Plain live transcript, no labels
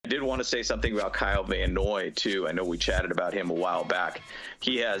did want to say something about Kyle Van Noy, too. I know we chatted about him a while back.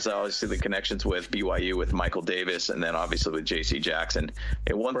 He has obviously the connections with BYU, with Michael Davis, and then obviously with J.C. Jackson.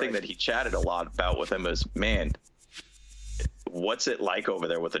 And one thing that he chatted a lot about with him is, man, what's it like over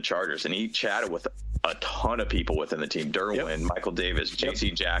there with the Chargers? And he chatted with a ton of people within the team. Derwin, Michael Davis,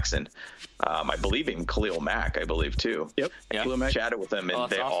 J.C. Jackson, I believe even Khalil Mack, I believe, too. And he chatted with them, and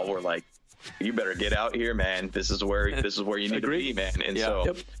they all were like, you better get out here, man. This is where you need to be, man. And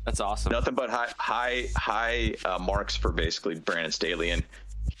so that's awesome. Nothing but high marks for basically Brandon Staley. And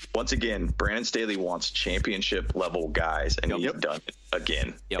once again, Brandon Staley wants championship level guys, and he's done it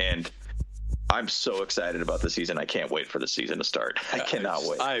again. And I'm so excited about the season. I can't wait for the season to start. I cannot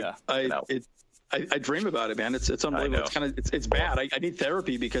wait. I dream about it, man. It's unbelievable. It's bad. I need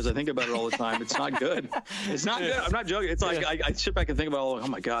therapy because I think about it all the time. It's not good. It's not good. I'm not joking. It's like I sit back and think about, oh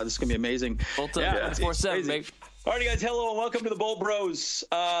my God, this is gonna be amazing. It's crazy. All right, guys. Hello and welcome to the Bolt Bros.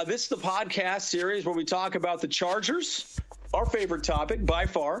 This is the podcast series where we talk about the Chargers, our favorite topic by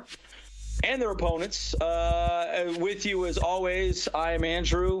far, and their opponents. With you as always, I am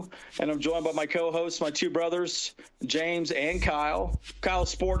Andrew, and I'm joined by my co-hosts, my two brothers, James and Kyle. Kyle's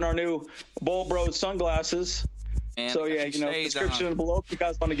sporting our new Bolt Bros sunglasses. And so yeah, description below if you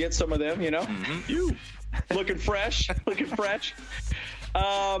guys want to get some of them, You looking fresh.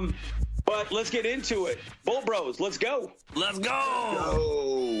 But let's get into it. Bolt Bros, let's go. Let's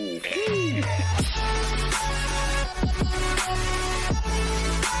go.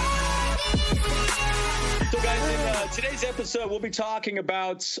 So, guys, in today's episode, we'll be talking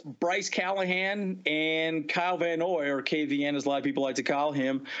about Bryce Callahan and Kyle Van Noy, or KVN, as a lot of people like to call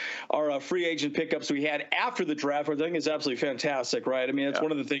him, our free agent pickups we had after the draft, which I think is absolutely fantastic, right? I mean, it's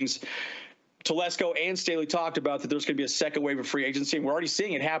one of the things Telesco and Staley talked about, that there's going to be a second wave of free agency. And we're already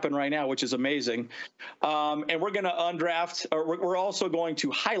seeing it happen right now, which is amazing. And we're going to undraft, or we're also going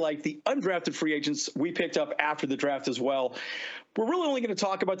to highlight the undrafted free agents we picked up after the draft as well. We're really only going to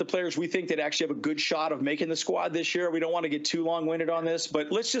talk about the players we think that actually have a good shot of making the squad this year. We don't want to get too long-winded on this, but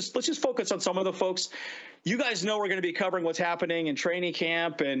let's just focus on some of the folks. You guys know we're going to be covering what's happening in training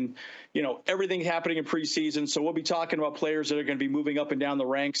camp and, everything happening in preseason. So we'll be talking about players that are going to be moving up and down the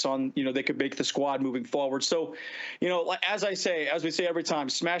ranks on, they could make the squad moving forward. So, as we say every time,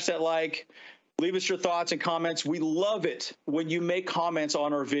 smash that like. Leave us your thoughts and comments. We love it when you make comments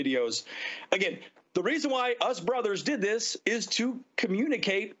on our videos. Again, the reason why us brothers did this is to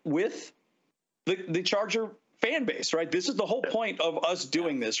communicate with the Charger fan base, right? This is the whole point of us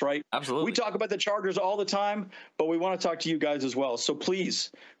doing this, right? Absolutely. We talk about the Chargers all the time, but we want to talk to you guys as well. So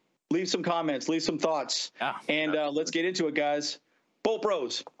please leave some comments, leave some thoughts, and let's get into it, guys. Bolt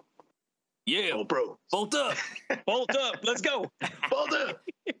Bros. Yeah, Bolt Bros. Bolt up. Bolt up. Let's go. Bolt up.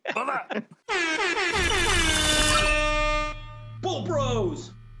 Bolt up. Bolt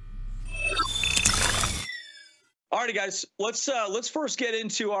Bros. Alrighty, guys, let's first get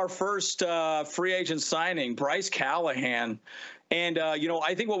into our first free agent signing, Bryce Callahan. And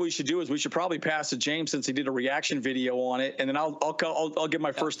I think what we should do is we should probably pass to James, since he did a reaction video on it, and then I'll give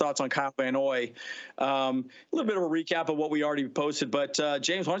my first thoughts on Kyle Van Noy. A little bit of a recap of what we already posted, but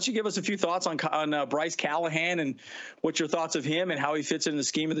James, why don't you give us a few thoughts on Bryce Callahan and what's your thoughts of him and how he fits in the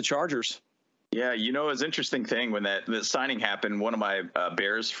scheme of the Chargers? Yeah, it was an interesting thing when that signing happened. One of my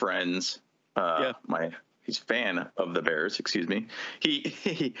Bears friends, he's a fan of the Bears, excuse me. He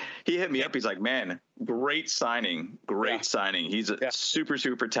hit me up. He's like, man, great signing. He's a super,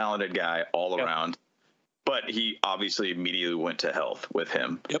 super talented guy all around. But he obviously immediately went to health with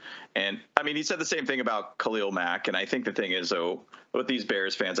him. And I mean, he said the same thing about Khalil Mack. And I think the thing is, though, with these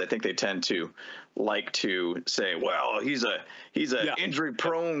Bears fans, I think they tend to like to say, well, he's a injury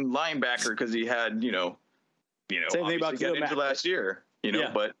prone linebacker because he had, same thing about got injured last year,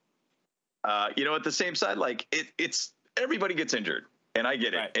 but at the same side, like it's everybody gets injured, and I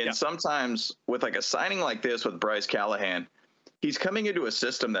get it. Right. And sometimes with like a signing like this with Bryce Callahan, he's coming into a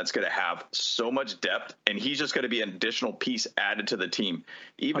system that's going to have so much depth, and he's just going to be an additional piece added to the team.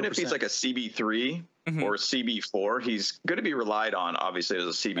 Even 100%. If he's like a CB3 or a CB4, he's going to be relied on, obviously, as a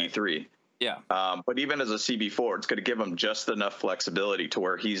CB3. Yeah. But even as a CB4, it's going to give him just enough flexibility to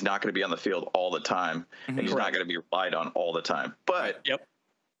where he's not going to be on the field all the time, and he's not going to be relied on all the time. But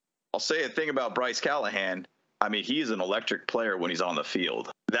I'll say a thing about Bryce Callahan. I mean, he's an electric player when he's on the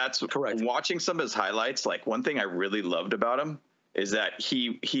field. That's correct. Watching some of his highlights, like one thing I really loved about him is that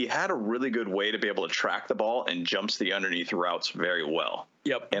he had a really good way to be able to track the ball and jumps the underneath routes very well.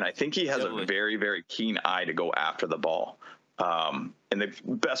 And I think he has a very, very keen eye to go after the ball. And the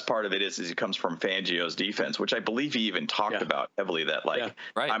best part of it is he comes from Fangio's defense, which I believe he even talked about heavily, that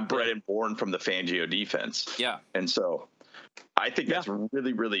I'm bred and born from the Fangio defense. Yeah. And so I think that's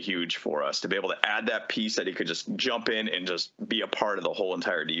really, really huge for us to be able to add that piece that he could just jump in and just be a part of the whole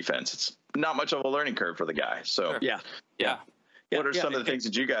entire defense. It's not much of a learning curve for the guy. So yeah. What are some of the things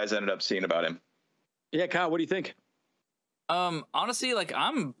that you guys ended up seeing about him? Yeah, Kyle, what do you think? Honestly, like,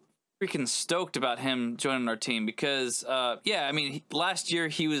 I'm freaking stoked about him joining our team because, I mean, last year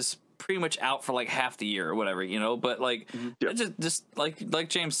he was pretty much out for like half the year or whatever, you know, but like, just like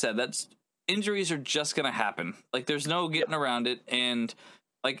James said, that's injuries are just going to happen. Like, there's no getting around it. And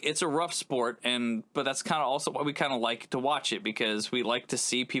like, it's a rough sport. But that's kind of also why we kind of like to watch it, because we like to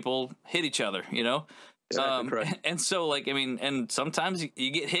see people hit each other, you know? And so, like, I mean, and sometimes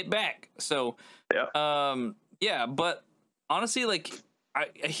you get hit back. So, but honestly, like,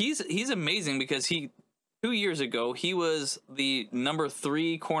 he's amazing because 2 years ago he was the number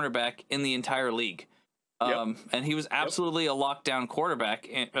 3 cornerback in the entire league, and he was absolutely a lockdown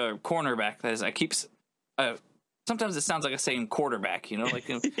cornerback. That is, I keep. Sometimes it sounds like I'm saying quarterback, you know, like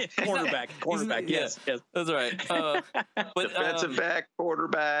cornerback. Yes, that's right. But defensive back,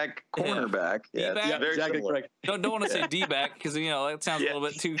 quarterback, cornerback. Yeah, very exactly correct. Don't want to say D-back because, you know, that sounds a little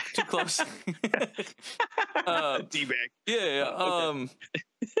bit too close. D-back. Yeah.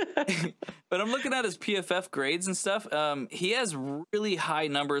 But I'm looking at his PFF grades and stuff. He has really high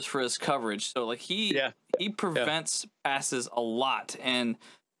numbers for his coverage. So like he prevents passes a lot, and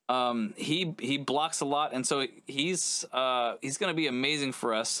he blocks a lot, and so he's going to be amazing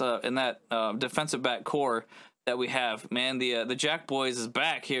for us in that defensive back core that we have. Man, the Jack Boys is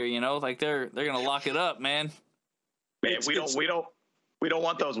back here, you know, like they're going to lock it up, man. Man, we don't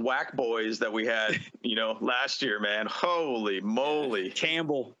want those whack boys that we had, you know, last year, man. Holy moly.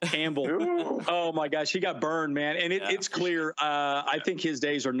 Campbell. Oh my gosh, he got burned, man. And it's clear. I think his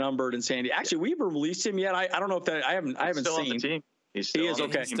days are numbered in Sandy. Actually, we haven't released him yet. I don't know if that I haven't still seen. On the team. He is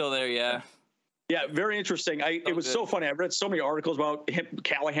okay. He's still there, yeah. Yeah, very interesting. It was so funny. I've read so many articles about him,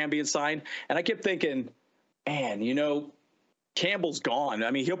 Callahan being signed, and I kept thinking, man, you know, Campbell's gone.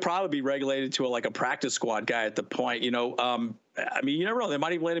 I mean, he'll probably be regulated to a practice squad guy at the point, you know. I mean, you never know. They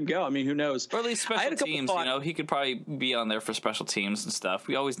might even let him go. I mean, who knows? Or at least special teams, you know. He could probably be on there for special teams and stuff.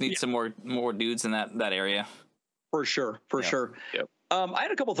 We always need some more dudes in that area. For sure. Yep. I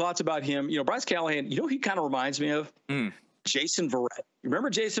had a couple thoughts about him. You know, Bryce Callahan, you know, he kind of reminds me of Jason Verrett. You remember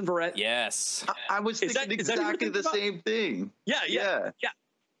Jason Verrett? Yes. I was thinking exactly the same thing. Yeah.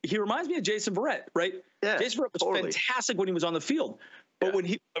 He reminds me of Jason Verrett, right? Yeah. Jason Verrett was fantastic when he was on the field. But when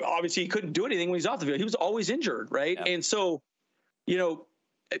he couldn't do anything when he's off the field. He was always injured, right? Yeah. And so, you know,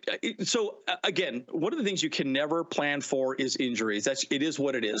 again, one of the things you can never plan for is injuries. It is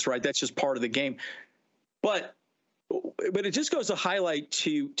what it is, right? That's just part of the game. But it just goes to highlight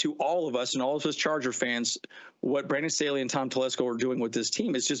to all of us and all of us Charger fans what Brandon Staley and Tom Telesco are doing with this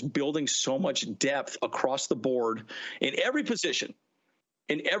team is just building so much depth across the board in every position.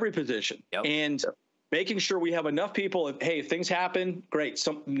 And making sure we have enough people. If things happen, great.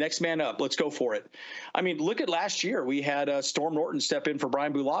 Next man up. Let's go for it. I mean, look at last year. We had Storm Norton step in for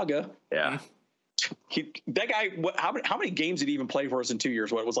Brian Bulaga. Yeah. That guy, how many games did he even play for us in 2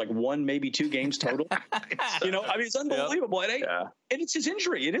 years? What, it was like 1, maybe 2 games total? You know, I mean, it's unbelievable. And it's his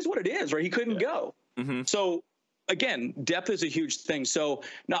injury. It is what it is, right? He couldn't go. Mm-hmm. So, again, depth is a huge thing. So,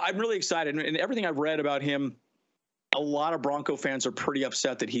 now I'm really excited. And everything I've read about him, a lot of Bronco fans are pretty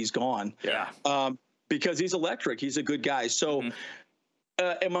upset that he's gone. Yeah. Because he's electric. He's a good guy. So,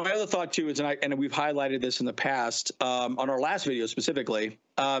 and my other thought, too, is, and we've highlighted this in the past on our last video specifically,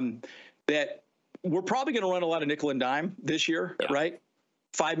 that we're probably going to run a lot of nickel and dime this year, right?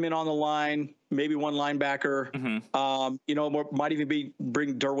 5 men on the line, maybe 1 linebacker. Mm-hmm. You know, might even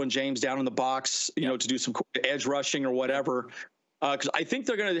bring Derwin James down in the box, you know, to do some edge rushing or whatever. Because I think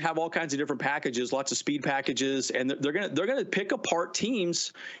they're going to have all kinds of different packages, lots of speed packages, and they're going to pick apart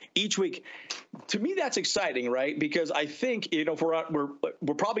teams each week. To me, that's exciting, right? Because I think, you know, if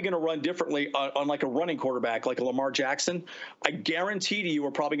we're probably going to run differently on like a running quarterback, like a Lamar Jackson. I guarantee to you, we're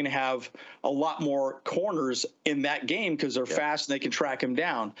probably going to have a lot more corners in that game because they're fast and they can track him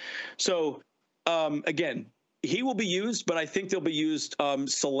down. So again, he will be used, but I think they'll be used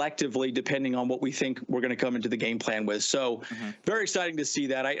selectively depending on what we think we're going to come into the game plan with. So very exciting to see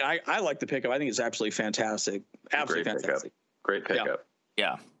that. I like the pickup. I think it's absolutely fantastic. Absolutely fantastic. Great pickup.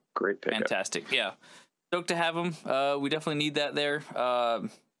 Yeah. Great pickup. Fantastic. Yeah. Stoked to have him. We definitely need that there.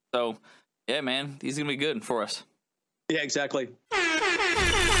 So, yeah, man, he's going to be good for us. Yeah, exactly.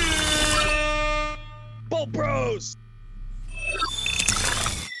 Bolt Bros!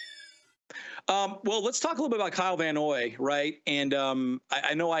 Well, let's talk a little bit about Kyle Van Noy, right? And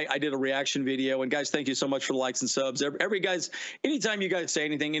I know I did a reaction video, and guys, thank you so much for the likes and subs. Anytime you guys say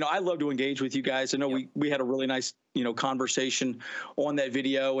anything, I love to engage with you guys. I know we had a really nice, conversation on that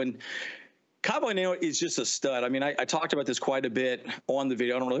video, and Kyle Van Noy is just a stud. I mean, I talked about this quite a bit on the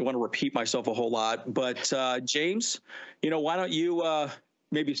video. I don't really want to repeat myself a whole lot, but James, why don't you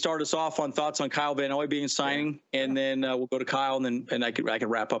maybe start us off on thoughts on Kyle Van Noy being signing, and then we'll go to Kyle, and I can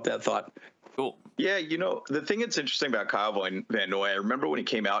wrap up that thought. Cool. Yeah, the thing that's interesting about Kyle Van Noy, I remember when he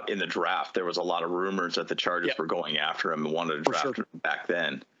came out in the draft, there was a lot of rumors that the Chargers were going after him and wanted to draft him back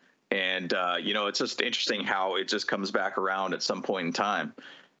then. And, it's just interesting how it just comes back around at some point in time.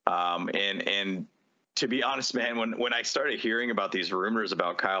 And to be honest, man, when I started hearing about these rumors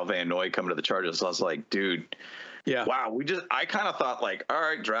about Kyle Van Noy coming to the Chargers, I was like, dude, wow, I kind of thought like, all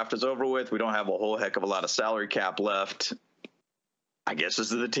right, draft is over with. We don't have a whole heck of a lot of salary cap left. I guess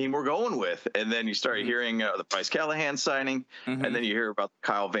this is the team we're going with. And then you started hearing the Bryce Callahan signing, and then you hear about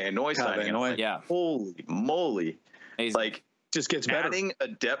Kyle Van Noy signing. Like, holy moly. Amazing. Like, just gets better. Adding a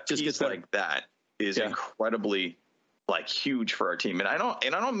depth piece like that is incredibly huge for our team. And I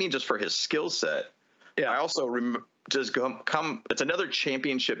don't mean just for his skill set. Yeah. I also it's another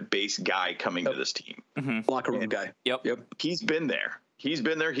championship based guy coming to this team. Locker room guy. Yep. He's been there.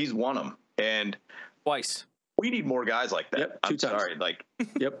 He's won them. And twice. We need more guys like that. Yep, I'm sorry.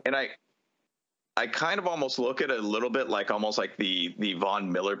 And I kind of almost look at it a little bit almost like the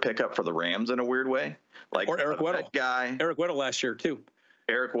Von Miller pickup for the Rams in a weird way. Or Eric Weddle. Guy. Eric Weddle last year too.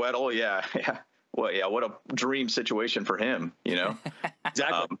 Eric Weddle, yeah. Well, yeah, what a dream situation for him,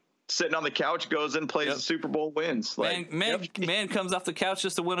 Exactly. Sitting on the couch, goes in, plays the Super Bowl, wins. Man comes off the couch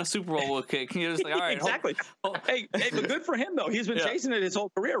just to win a Super Bowl with kick. You're just like, all right. Exactly. Hey, but good for him, though. He's been chasing it his whole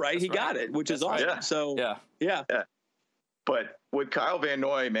career, right? He got it, which is awesome. Right. So, yeah. But with Kyle Van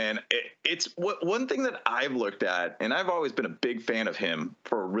Noy, man, it's one thing that I've looked at, and I've always been a big fan of him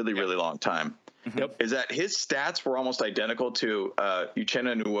for a really, really long time, is that his stats were almost identical to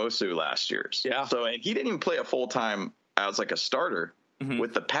Uchenna Nwosu last year's. Yeah. So, and he didn't even play a full-time as a starter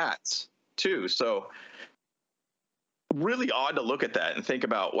with the Pats, too. So, really odd to look at that and think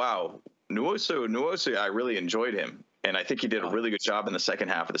about, wow, Nwosu, I really enjoyed him. And I think he did a really good job in the second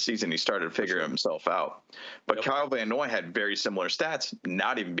half of the season. He started to figure himself out. But Kyle Van Noy had very similar stats,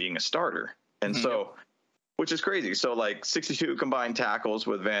 not even being a starter. And so, which is crazy. So, 62 combined tackles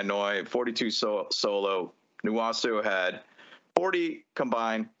with Van Noy, 42 solo. Nwosu had 40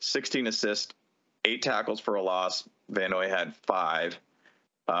 combined, 16 assists, 8 tackles for a loss. Van Noy had 5.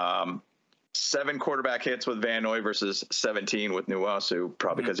 7 quarterback hits with Van Noy versus 17 with Nwosu,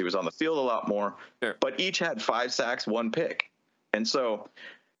 probably because he was on the field a lot more. Sure. But each had 5 sacks, 1 pick. And so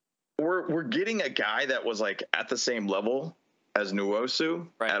we're getting a guy that was at the same level as Nwosu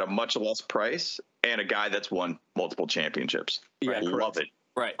at a much less price, and a guy that's won multiple championships. Yeah, love it.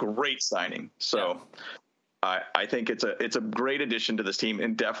 Right. Great signing. So I think it's a great addition to this team,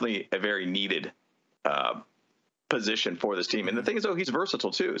 and definitely a very needed position for this team. And the thing is, though, he's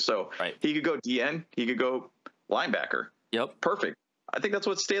versatile too. So he could go DN, he could go linebacker. Yep. Perfect. I think that's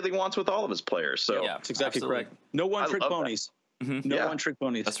what Staley wants with all of his players. So that's exactly correct. No one-trick ponies. No one-trick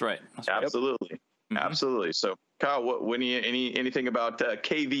ponies. That's right. Absolutely. Absolutely. So, Kyle, anything about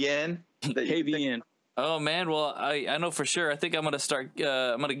KVN? KVN. Oh man, well I know for sure. I think I'm gonna start.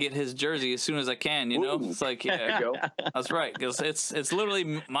 I'm gonna get his jersey as soon as I can. It's like that's right, because it's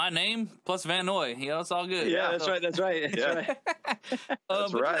literally my name plus Van Noy. It's all good. Yeah, that's right. That's right.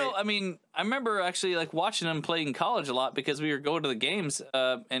 That's right. I mean, I remember actually watching him play in college a lot because we were going to the games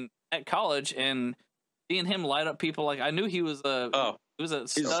and at college and seeing him light up people. I knew he was a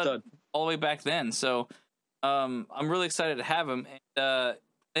stud all the way back then. So I'm really excited to have him. And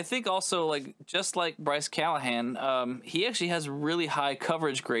I think also, just like Bryce Callahan, he actually has really high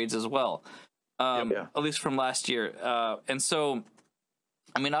coverage grades as well, at least from last year. And so,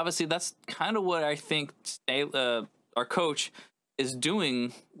 I mean, obviously, that's kind of what I think our coach is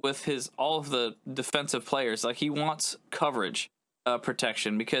doing with all of the defensive players. He wants coverage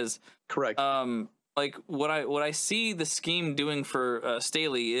protection because correct. What I see the scheme doing for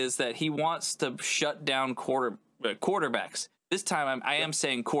Staley is that he wants to shut down quarterbacks. This time I am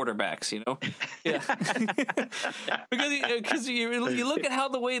saying quarterbacks, Yeah. because you look at how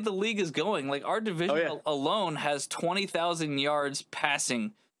the way the league is going, our division alone has 20,000 yards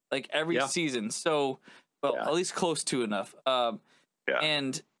passing every season. So, at least close to enough.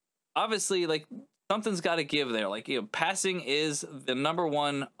 And obviously something's got to give there. Passing is the number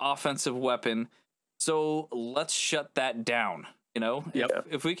one offensive weapon. So let's shut that down.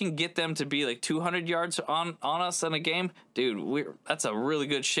 If we can get them to be 200 yards on us in a game, dude, that's a really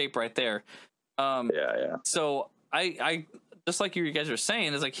good shape right there. So I just like you guys are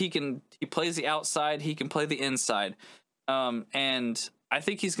saying is like he plays the outside, he can play the inside, and I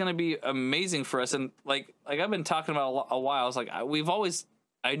think he's going to be amazing for us. And like I've been talking about a while. It's like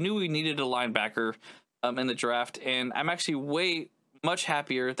I knew we needed a linebacker in the draft, and I'm actually much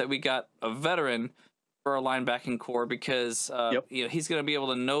happier that we got a veteran for our linebacking core because he's going to be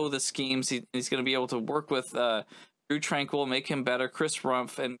able to know the schemes. He's going to be able to work with Drew Tranquil, make him better. Chris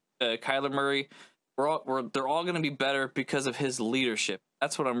Rumpf and Kyler Murray. They're all going to be better because of his leadership.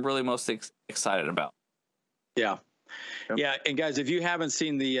 That's what I'm really most excited about. Yeah. Yeah, and guys, if you haven't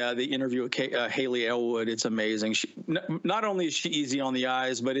seen the interview with Haley Elwood, it's amazing. Not only is she easy on the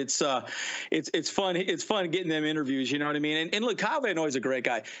eyes, but it's fun. It's fun getting them interviews. You know what I mean? And look, Kyle Van Noy is a great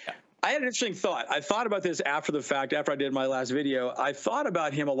guy. Yeah. I had an interesting thought. I thought about this after the fact. After I did my last video, I thought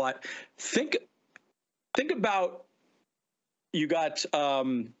about him a lot. Think about you got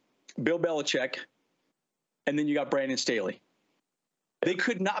Bill Belichick, and then you got Brandon Staley. They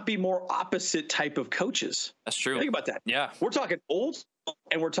could not be more opposite type of coaches. That's true. Think about that. Yeah. We're talking old school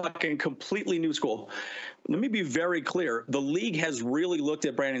and we're talking completely new school. Let me be very clear. The league has really looked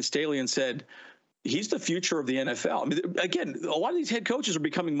at Brandon Staley and said, he's the future of the NFL. I mean, again, a lot of these head coaches are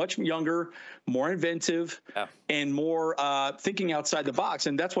becoming much younger, more inventive, and more thinking outside the box.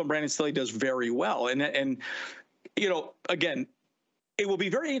 And that's what Brandon Staley does very well. And again, it will be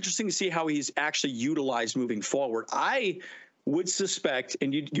very interesting to see how he's actually utilized moving forward. I would suspect,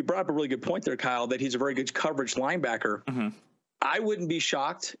 and you brought up a really good point there, Kyle, that he's a very good coverage linebacker. Mm-hmm. I wouldn't be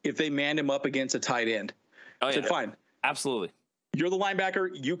shocked if they manned him up against a tight end. Oh, fine. Absolutely. You're the linebacker.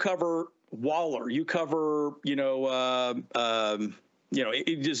 You cover Waller. You cover, just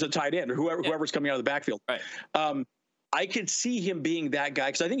a tight end or whoever's coming out of the backfield. Right. I could see him being that guy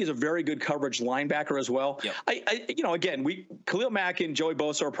because I think he's a very good coverage linebacker as well. Yep. Again, Khalil Mack and Joey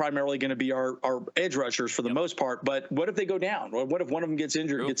Bosa are primarily going to be our edge rushers for the most part. But what if they go down? Or what if one of them gets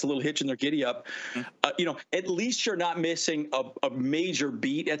injured, gets a little hitch in their giddy up? Mm-hmm. At least you're not missing a major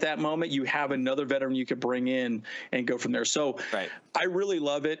beat at that moment. You have another veteran you could bring in and go from there. So I really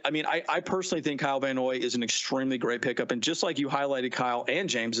love it. I mean, I personally think Kyle Van Noy is an extremely great pickup. And just like you highlighted, Kyle and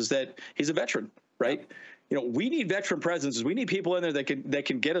James, is that he's a veteran, right? Yep. We need veteran presences. We need people in there that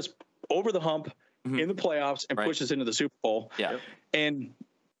can get us over the hump in the playoffs and push us into the Super Bowl. Yeah. And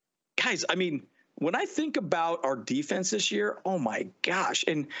guys, I mean, when I think about our defense this year, oh my gosh.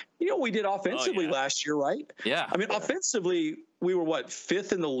 And what we did offensively last year, right? Yeah. I mean, offensively, we were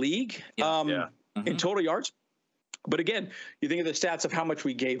fifth in the league in total yards. But again, you think of the stats of how much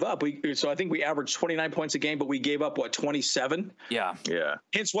we gave up. So I think we averaged 29 points a game, but we gave up 27? Yeah. Yeah.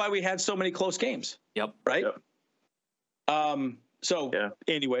 Hence why we had so many close games. Yep. Right? Yep.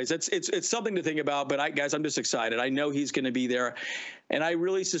 Anyways, it's something to think about, but guys, I'm just excited. I know he's going to be there, and I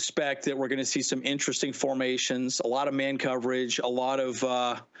really suspect that we're going to see some interesting formations, a lot of man coverage, a lot of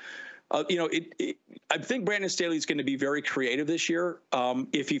I think Brandon Staley is going to be very creative this year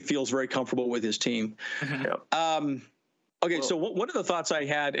if he feels very comfortable with his team. Mm-hmm. So one of the thoughts I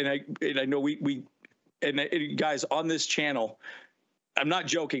had, and I know we guys on this channel, I'm not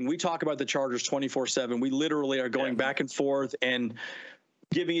joking. We talk about the Chargers 24/7. We literally are going back and forth and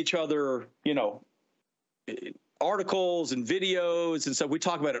giving each other, articles and videos and stuff. We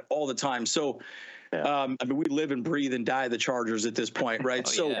talk about it all the time. So, we live and breathe and die the Chargers at this point, right?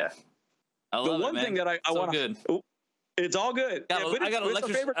 The one thing that I want to, it's all good. I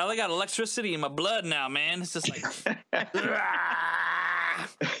got electricity in my blood now, man. It's just like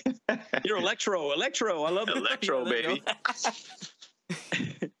you're electro. I love electro, baby.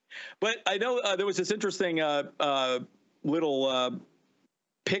 But I know there was this interesting little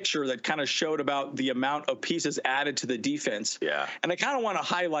picture that kind of showed about the amount of pieces added to the defense. Yeah. And I kind of want to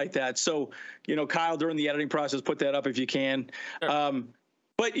highlight that. So, Kyle, during the editing process, put that up if you can. Sure.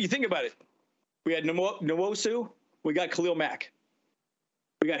 But you think about it. We had Nwosu. We got Khalil Mack.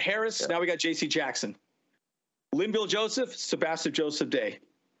 We got Harris. Yeah. Now we got J.C. Jackson. Linville Joseph, Sebastian Joseph Day.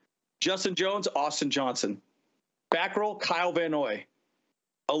 Justin Jones, Austin Johnson. Back row, Kyle Van Noy.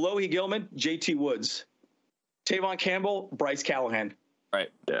 Alohi Gilman, J.T. Woods. Tavon Campbell, Bryce Callahan. Right.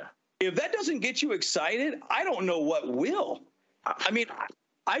 Yeah. If that doesn't get you excited, I don't know what will. I mean,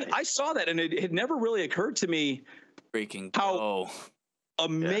 I saw that, and it had never really occurred to me how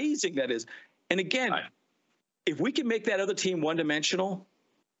amazing that is. And again, if we can make that other team one-dimensional,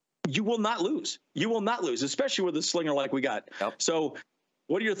 you will not lose. You will not lose, especially with a slinger like we got. Yep. So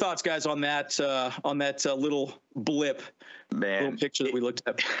what are your thoughts, guys, on that little blip, little picture that we looked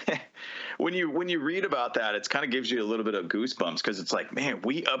at? When you read about that, it kind of gives you a little bit of goosebumps because it's like, man,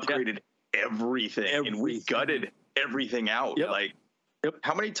 we upgraded everything and we gutted everything out. Yep. Like Yep.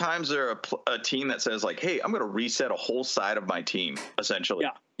 How many times there a team that says like, "Hey, I'm going to reset a whole side of my team essentially,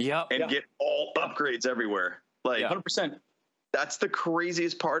 and get all upgrades everywhere." Like 100%. That's the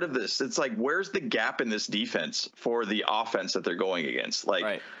craziest part of this. It's like, where's the gap in this defense for the offense that they're going against?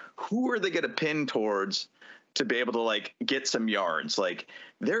 Like, who are they going to pin towards to be able to like get some yards? Like,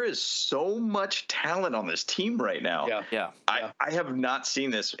 there is so much talent on this team right now. I have not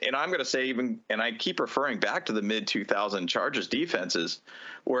seen this, and I'm going to say and I keep referring back to the mid 2000 Chargers defenses,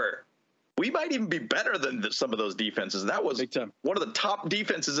 where we might even be better than some of those defenses. That was one of the top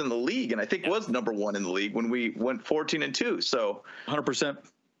defenses in the league, and I think was number one in the league when we went 14-2. So 100%.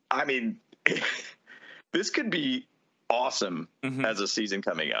 I mean, this could be awesome as a season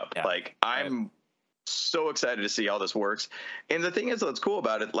coming up. Like, I'm so excited to see how this works. And the thing is, what's cool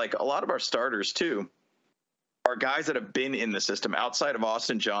about it, like a lot of our starters too are guys that have been in the system outside of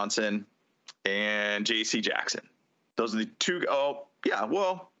Austin Johnson and JC Jackson. Those are the two. Oh yeah.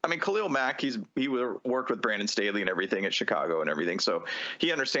 Well, I mean, Khalil Mack, he worked with Brandon Staley and everything at Chicago and everything. So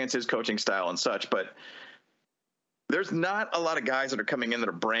he understands his coaching style and such, but there's not a lot of guys that are coming in that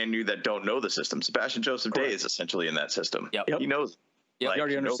are brand new that don't know the system. Sebastian Joseph Day is essentially in that system. He knows. Like, he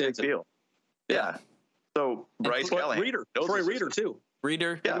already understands no big deal. Yeah. So Bryce Callahan, Troy Reader too.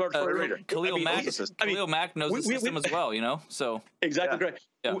 Khalil Mack knows the system as well, you know. So exactly great.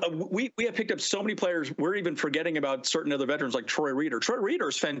 Yeah. We have picked up so many players. We're even forgetting about certain other veterans like Troy Reader. Troy Reader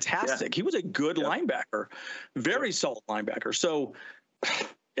is fantastic. He was a good linebacker, very solid linebacker. So,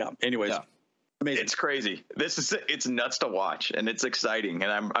 anyways. Amazing. It's crazy. It's nuts to watch, and it's exciting,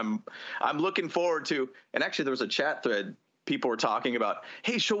 and I'm looking forward to. And actually, there was a chat thread. People were talking about,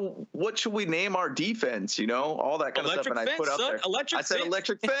 hey, what should we name our defense? You know, all that kind of stuff. And I put out there, I said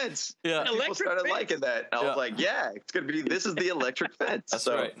electric fence. People started liking that. I was like, it's gonna be. This is the electric fence. That's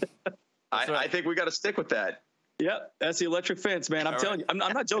right. I think we got to stick with that. Yep, that's the electric fence, man. I'm telling you, I'm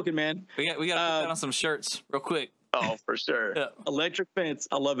not joking, man. We got to put that on some shirts real quick. Oh, for sure. Electric fence.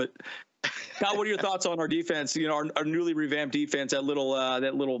 I love it. Kyle, what are your thoughts on our defense? You know, our newly revamped defense. That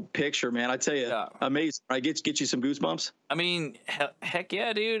little picture, man. I tell you, amazing. Right, get you some goosebumps. I mean, heck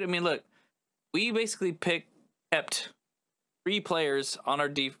yeah, dude. I mean, look, we basically kept 4 players on our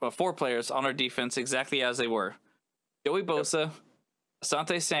defense exactly as they were: Joey Bosa,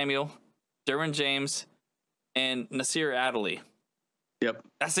 Asante Samuel, Derwin James, and Nasir Adderley. Yep,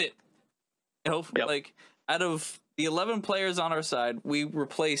 that's it. You know, like out of the 11 players on our side, we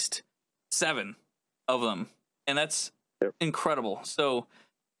replaced 7 of them, and that's incredible. So,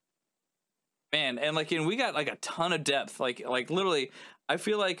 man, and like, we got like a ton of depth. Like literally, I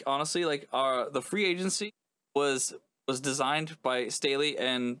feel like honestly, like the free agency was designed by Staley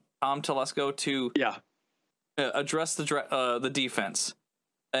and Tom Telesco to address the defense,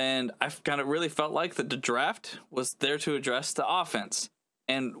 and I kind of really felt like that the draft was there to address the offense,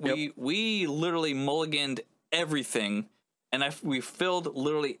 and we literally mulliganed everything. And we filled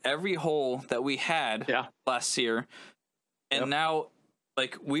literally every hole that we had last year. And now,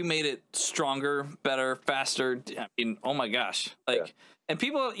 like, we made it stronger, better, faster. I mean, oh my gosh. Like, and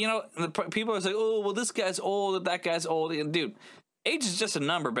people, you know, people are like, oh, well, this guy's old, that guy's old. And dude, age is just a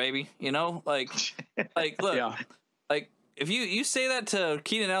number, baby. You know, like look, like, if you say that to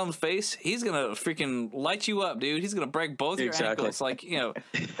Keenan Allen's face, he's gonna freaking light you up, dude. He's gonna break both your ankles. Like, you know,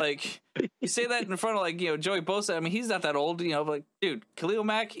 like you say that in front of, like, you know, Joey Bosa. I mean, he's not that old, you know. But like, dude, Khalil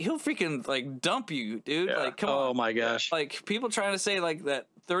Mack, he'll freaking like dump you, dude. Like, come on. Oh my gosh. Like, people trying to say like that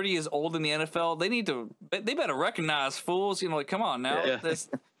 30 is old in the NFL. They better recognize, fools. You know, like, come on now. This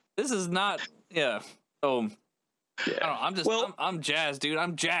is not. I don't know, I'm jazzed, dude.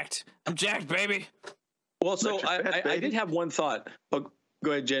 I'm jacked, baby. Well, so I did have one thought. Oh,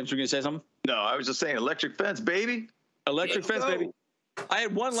 go ahead, James. We're going to say something? No, I was just saying electric fence, baby. Electric fence, baby. I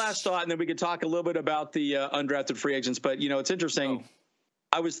had one last thought, and then we could talk a little bit about the undrafted free agents. But, you know, it's interesting.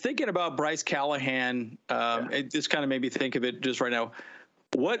 I was thinking about Bryce Callahan. It just kind of made me think of it just right now.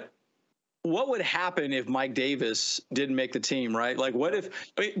 What would happen if Mike Davis didn't make the team, right? Like, what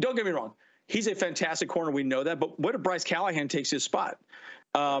if – I mean, don't get me wrong. He's a fantastic corner. We know that. But what if Bryce Callahan takes his spot?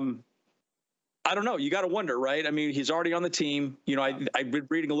 I don't know. You got to wonder, right? I mean, he's already on the team. You know, I've been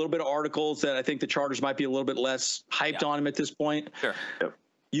reading a little bit of articles that I think the Chargers might be a little bit less hyped on him at this point. Sure.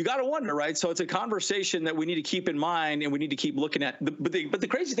 You got to wonder, right? So it's a conversation that we need to keep in mind and we need to keep looking at. But the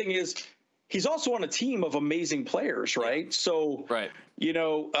crazy thing is, he's also on a team of amazing players, right? So, you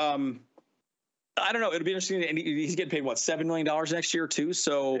know, I don't know. It'll be interesting. And he's getting paid, what, $7 million next year too?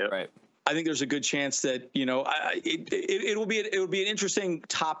 So, I think there's a good chance that, it will be an interesting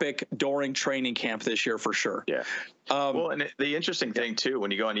topic during training camp this year for sure. Yeah. And the interesting thing too,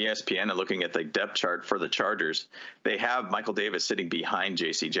 when you go on ESPN and looking at the depth chart for the Chargers, they have Michael Davis sitting behind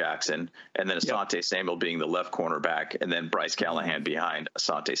J.C. Jackson, and then Asante Samuel being the left cornerback, and then Bryce Callahan behind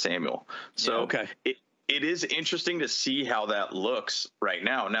Asante Samuel. So it is interesting to see how that looks right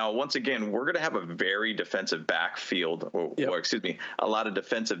now. Now, once again, we're going to have a very defensive backfield, or excuse me, a lot of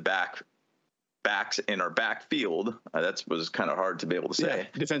defensive backs in our backfield. That was kind of hard to be able to say.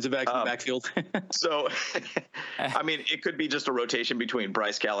 Yeah, defensive backs in the backfield. So, I mean, it could be just a rotation between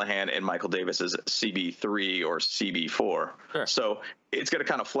Bryce Callahan and Michael Davis as CB3 or CB4. Sure. So it's going to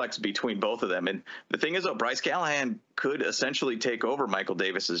kind of flex between both of them. And the thing is, though, Bryce Callahan could essentially take over Michael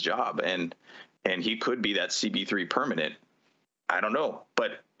Davis's job, and he could be that CB3 permanent. I don't know.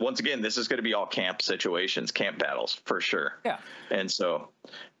 But once again, this is going to be all camp situations, camp battles for sure. Yeah. And so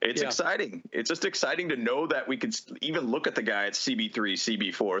it's exciting. It's just exciting to know that we could even look at the guy at CB3,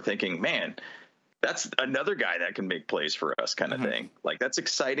 CB4 thinking, man, that's another guy that can make plays for us kind of thing. Like, that's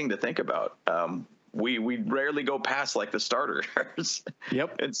exciting to think about. We rarely go past like the starters.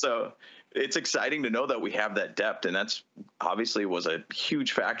 Yep. And so it's exciting to know that we have that depth, and that's obviously was a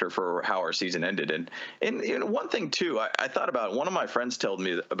huge factor for how our season ended. And one thing too, I thought about, one of my friends told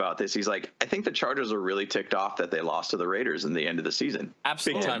me about this. He's like, I think the Chargers are really ticked off that they lost to the Raiders in the end of the season.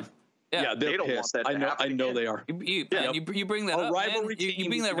 Absolutely. Big time. Yeah, they don't pissed. want that to happen I know again. they are. You bring that Our up, rivalry man. team, You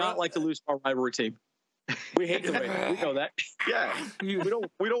bring that do not like to lose our rivalry team. We hate the Raiders. We know that. Yeah, we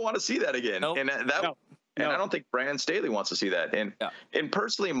don't want to see that again. Nope. And I don't think Brandon Staley wants to see that. And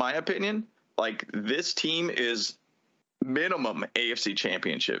personally, in my opinion, like, this team is minimum AFC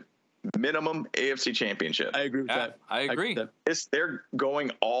championship. Minimum AFC championship. I agree with that. I agree. They're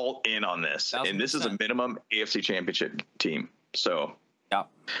going all in on this, 1,000%. and this is a minimum AFC championship team. So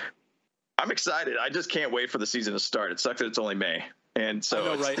I'm excited. I just can't wait for the season to start. It sucks that it's only May. And so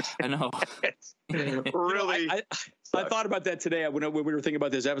I know, right? I know. Really, I thought about that today when we were thinking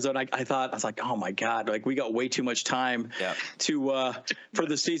about this episode. I was like, oh my God, like, we got way too much time for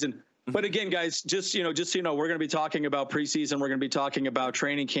the season. But again, guys, just so you know, we're going to be talking about preseason. We're going to be talking about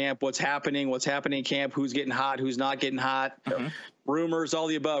training camp, what's happening in camp, who's getting hot, who's not getting hot, rumors, all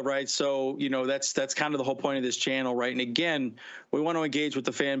the above, right? So, that's kind of the whole point of this channel, right? And again, we want to engage with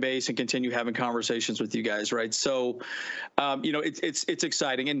the fan base and continue having conversations with you guys, right? So, it's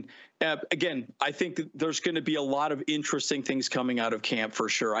exciting. And again, I think that there's going to be a lot of interesting things coming out of camp for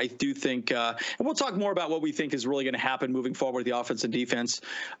sure. I do think, and we'll talk more about what we think is really going to happen moving forward with the offense and defense,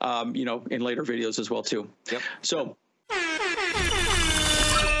 in later videos as well too. Yep. So.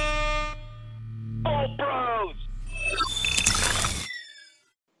 All pros.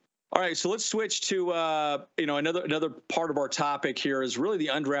 All right, so let's switch to another part of our topic here is really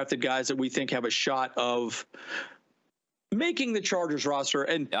the undrafted guys that we think have a shot of making the Chargers roster.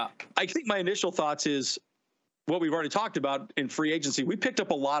 And I think my initial thoughts is what we've already talked about in free agency. We picked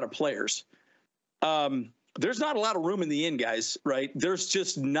up a lot of players. There's not a lot of room in the end, guys, right? There's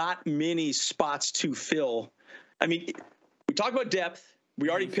just not many spots to fill. I mean, we talk about depth. We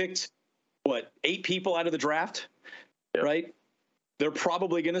already picked, 8 people out of the draft, right? They're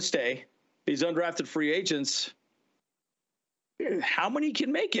probably going to stay. These undrafted free agents, how many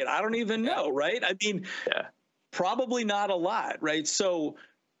can make it? I don't even know, right? I mean, probably not a lot, right? So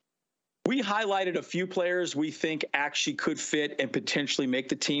we highlighted a few players we think actually could fit and potentially make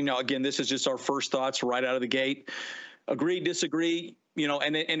the team. Now, again, this is just our first thoughts right out of the gate. Agree, disagree,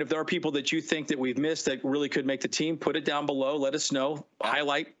 and if there are people that you think that we've missed that really could make the team, put it down below. Let us know.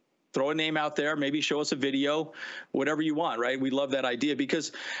 Highlight. Throw a name out there, maybe show us a video, whatever you want, right? We love that idea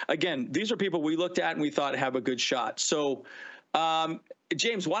because, again, these are people we looked at and we thought have a good shot. So,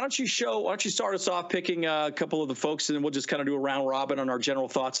 James, why don't you start us off picking a couple of the folks, and then we'll just kind of do a round robin on our general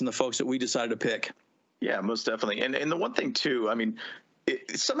thoughts and the folks that we decided to pick. Yeah, most definitely. And the one thing, too, I mean,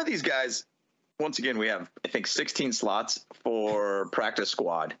 some of these guys, once again, we have, I think, 16 slots for practice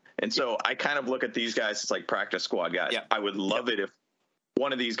squad. And so I kind of look at these guys as like practice squad guys. I would love it if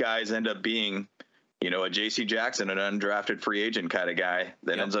one of these guys end up being, a J.C. Jackson, an undrafted free agent kind of guy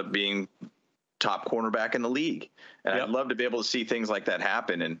that ends up being top cornerback in the league. And I'd love to be able to see things like that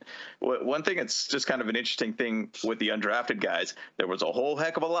happen. And one thing that's just kind of an interesting thing with the undrafted guys, there was a whole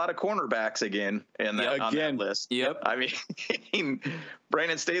heck of a lot of cornerbacks again on that list. Yep. I mean,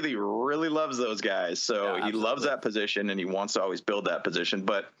 Brandon Staley really loves those guys. So he loves that position and he wants to always build that position.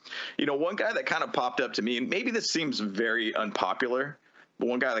 But, one guy that kind of popped up to me, and maybe this seems very unpopular, but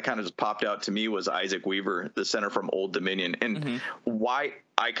one guy that kind of just popped out to me was Isaac Weaver, the center from Old Dominion. And why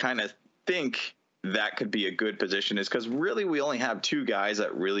I kind of think that could be a good position is because really we only have two guys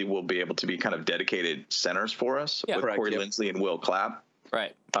that really will be able to be kind of dedicated centers for us with Corey Linsley and Will Clapp.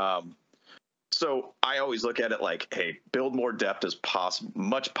 Right. So I always look at it like, hey, build more depth as possible,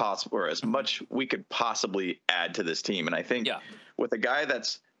 or as much we could possibly add to this team. And I think with a guy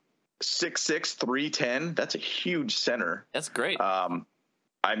that's 6'6", 310, that's a huge center. That's great.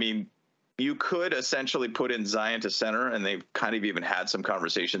 I mean, you could essentially put in Zion to center, and they've kind of even had some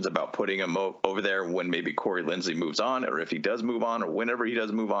conversations about putting him over there when maybe Corey Linsley moves on, or if he does move on, or whenever he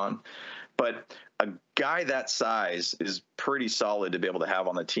does move on. But a guy that size is pretty solid to be able to have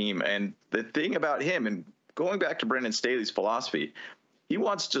on the team. And the thing about him, and going back to Brendan Staley's philosophy, he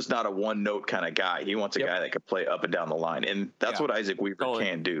wants just not a one-note kind of guy. He wants a guy that can play up and down the line, and that's what Isaac Weaver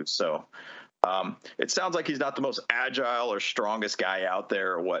can do. So it sounds like he's not the most agile or strongest guy out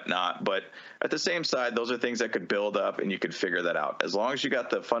there or whatnot, but at the same side, those are things that could build up, and you could figure that out. As long as you got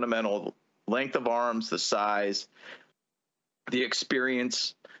the fundamental length of arms, the size, the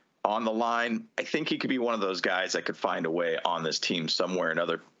experience on the line, I think he could be one of those guys that could find a way on this team somewhere or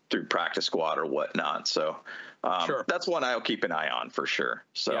another through practice squad or whatnot. So that's one I'll keep an eye on for sure.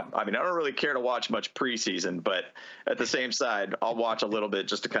 So, I mean, I don't really care to watch much preseason, but at the same side, I'll watch a little bit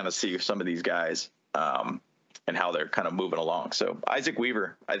just to kind of see some of these guys and how they're kind of moving along. So Isaac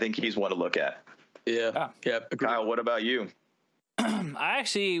Weaver, I think he's one to look at. Yeah. Kyle, what about you? I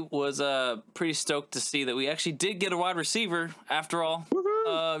actually was pretty stoked to see that we actually did get a wide receiver after all.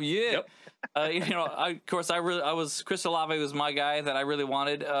 You know, of course, Chris Olave was my guy that I really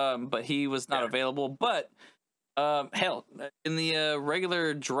wanted, but he was not available. But hell, in the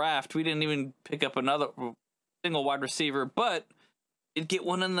regular draft, we didn't even pick up another single wide receiver, but did get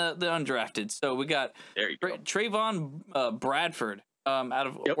one in the undrafted. So we got Trayvon Bradford out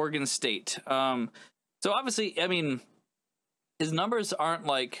of Oregon State. So obviously, I mean, his numbers aren't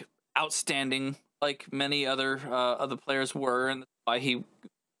like outstanding like many other players were, and that's why he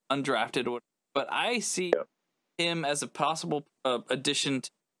undrafted. But I see him as a possible addition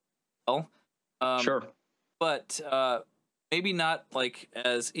to but maybe not like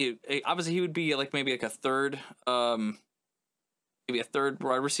as obviously he would be like maybe like a third wide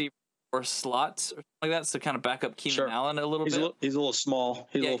receiver or slots or something like that, so kind of back up Keenan Allen a little bit. He's a little small.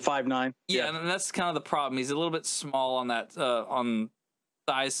 He's a little 5'9". Yeah, and that's kind of the problem. He's a little bit small on that on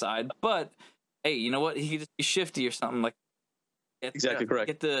size side, but hey, you know what? He could just be shifty or something like. Exactly correct.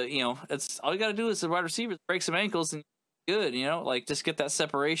 Get the it's all you got to do is the wide receiver break some ankles and good. Like just get that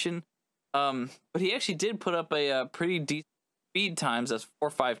separation. But he actually did put up a pretty decent speed times. That's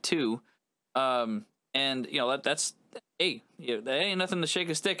 4.52. And that's that ain't nothing to shake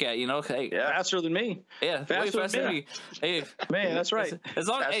a stick at. Hey, faster than me. Yeah, faster than me. Hey, man, that's right. As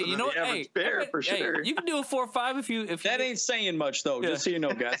long, hey, you know what? Hey, for sure. You can do a 4.5 if that ain't saying much though. Just so you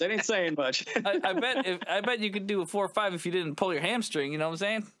know, guys, that ain't saying much. I bet you could do a 4.5 if you didn't pull your hamstring. You know what I'm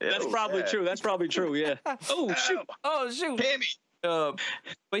saying? That's probably true. That's probably true. Yeah. Oh shoot. Hammy.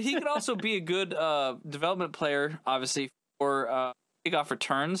 But he could also be a good development player, obviously, for kickoff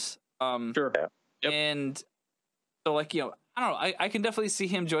returns. Sure. Yep. And so, I don't know. I can definitely see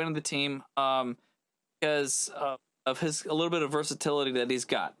him joining the team because of his a little bit of versatility that he's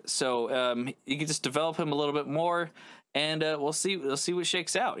got. So you can just develop him a little bit more, and we'll see what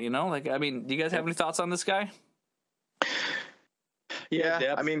shakes out. Do you guys have any thoughts on this guy? Yeah,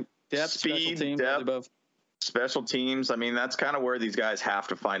 depth, I mean, depth, speed, depth, special teams. I mean, that's kind of where these guys have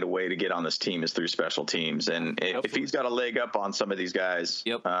to find a way to get on this team is through special teams. And if he's got a leg up on some of these guys,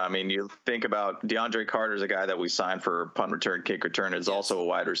 I mean, you think about DeAndre Carter's a guy that we signed for punt return, kick return, is also a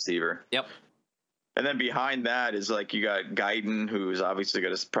wide receiver. Yep. And then behind that is like you got Guyton, who's obviously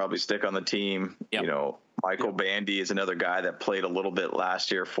going to probably stick on the team. Yep. Michael Bandy is another guy that played a little bit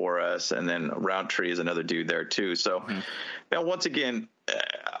last year for us. And then Roundtree is another dude there too. So now once again,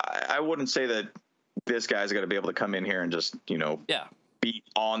 I wouldn't say that this guy's going to be able to come in here and just, be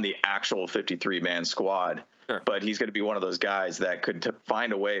on the actual 53-man squad. Sure. But he's going to be one of those guys that could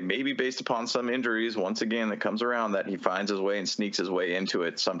find a way, maybe based upon some injuries, once again, that comes around, that he finds his way and sneaks his way into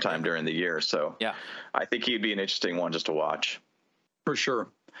it sometime during the year. So I think he'd be an interesting one just to watch. For sure.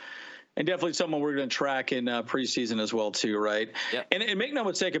 And definitely someone we're going to track in preseason as well, too, right? Yeah. And make no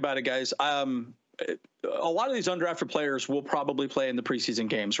mistake about it, guys. A lot of these undrafted players will probably play in the preseason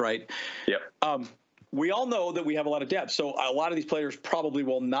games, right? Yep. We all know that we have a lot of depth, so a lot of these players probably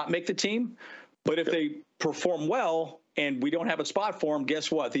will not make the team. But if they perform well and we don't have a spot for them,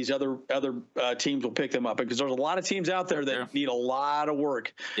 guess what? These other teams will pick them up because there's a lot of teams out there that need a lot of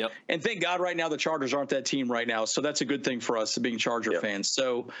work. Yep. And thank God right now the Chargers aren't that team right now, so that's a good thing for us being Charger fans.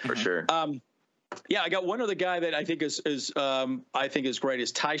 So for sure. Yeah, I got one other guy that I think is great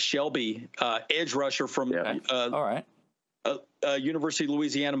is Ty Shelby, edge rusher from all right. University of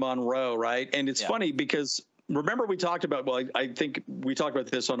Louisiana Monroe, right? And it's funny because remember we talked about, well, I think we talked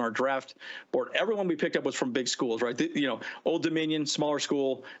about this on our draft board. Everyone we picked up was from big schools, right? Old Dominion, smaller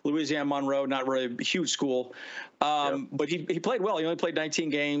school, Louisiana Monroe, not really a huge school. But he played well. He only played 19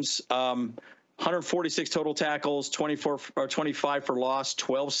 games. 146 total tackles, 25 for loss,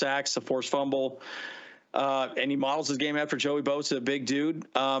 12 sacks, a forced fumble. And he models his game after Joey Bosa, a big dude.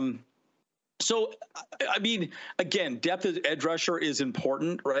 So, I mean, again, depth of edge rusher is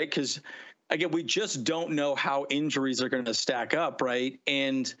important, right? Because, again, we just don't know how injuries are going to stack up, right?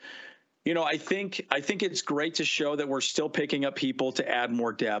 And, I think it's great to show that we're still picking up people to add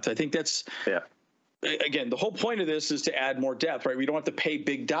more depth. I think that's again, the whole point of this is to add more depth, right? We don't have to pay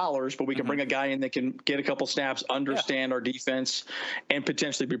big dollars, but we can bring a guy in that can get a couple snaps, understand our defense, and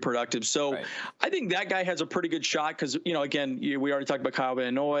potentially be productive. So I think that guy has a pretty good shot because, again, we already talked about Kyle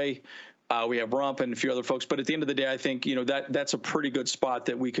Van Noy. We have Rump and a few other folks. But at the end of the day, I think, that's a pretty good spot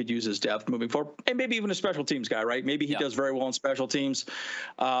that we could use as depth moving forward. And maybe even a special teams guy, right? Maybe he does very well in special teams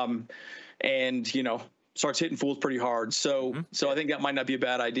and, starts hitting fools pretty hard. So I think that might not be a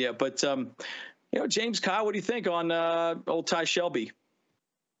bad idea. But, James, Kyle, what do you think on old Ty Shelby?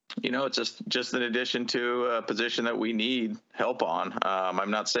 It's just an addition to a position that we need help on.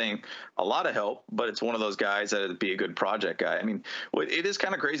 I'm not saying a lot of help, but it's one of those guys that would be a good project guy. I mean, it is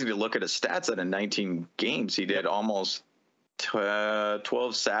kind of crazy to look at his stats that in 19 games, he did almost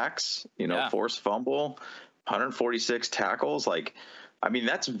 12 sacks, forced fumble, 146 tackles.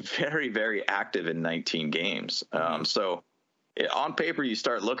 That's very, very active in 19 games. So on paper, you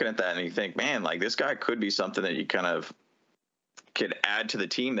start looking at that and you think, man, this guy could be something that you kind of could add to the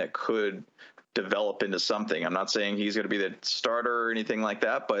team that could develop into something. I'm not saying he's going to be the starter or anything like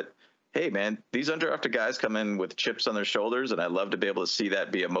that, but hey, man, these undrafted guys come in with chips on their shoulders, and I love to be able to see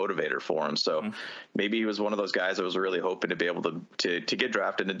that be a motivator for him. So maybe he was one of those guys that was really hoping to be able to get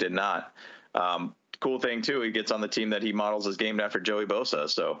drafted and did not. Cool thing too, he gets on the team that he models his game after Joey Bosa.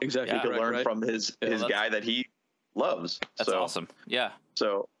 So exactly, he could learn from his guy that he loves. That's awesome. Yeah.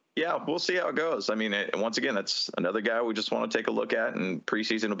 So yeah, we'll see how it goes. I mean, once again, that's another guy we just want to take a look at, and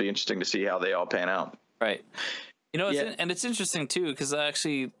preseason will be interesting to see how they all pan out. Right. And it's interesting too because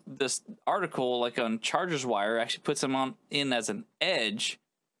actually this article, on Chargers Wire, actually puts him in as an edge,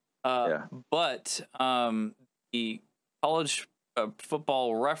 but the College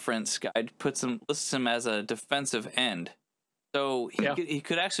Football Reference guide lists him as a defensive end. So he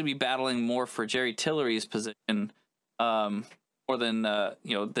could actually be battling more for Jerry Tillery's position, more than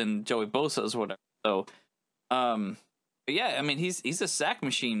Joey Bosa's or whatever. So, but yeah, I mean he's a sack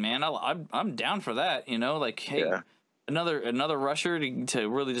machine, man. I'm down for that. Another rusher to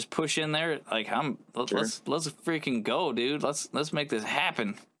really just push in there. Let's freaking go, dude. Let's make this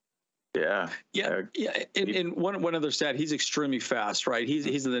happen. Yeah. And one other stat, he's extremely fast, right?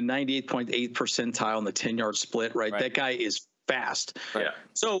 He's in the 98.8th percentile in the 10-yard split, right? That guy is fast. Yeah.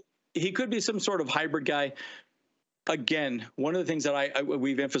 So he could be some sort of hybrid guy. Again, one of the things that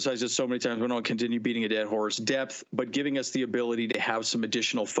we've emphasized this so many times, we don't continue beating a dead horse, depth, but giving us the ability to have some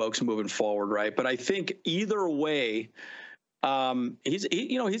additional folks moving forward, right? But I think either way, he's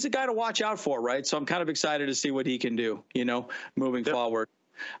a guy to watch out for, right? So I'm kind of excited to see what he can do, moving forward.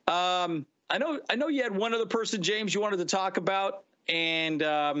 I know you had one other person, James, you wanted to talk about, and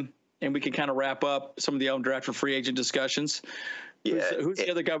we can kind of wrap up some of the undrafted free agent discussions. Yeah. Who's the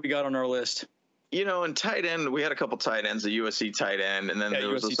other guy we got on our list? In tight end, we had a couple tight ends, the USC tight end, and then there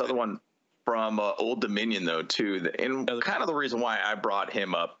was this other one from Old Dominion, though, too. And kind of the reason why I brought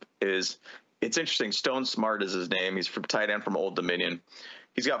him up is it's interesting. Stone Smart is his name. He's from tight end from Old Dominion.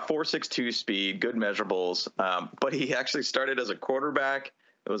 He's got 4.62 speed, good measurables, but he actually started as a quarterback,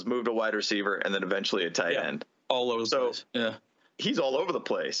 was moved to wide receiver, and then eventually a tight end. All over the place. Yeah. He's all over the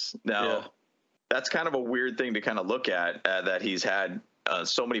place. Now, that's kind of a weird thing to kind of look at, that he's had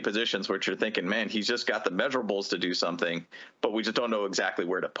so many positions which you're thinking, man, he's just got the measurables to do something, but we just don't know exactly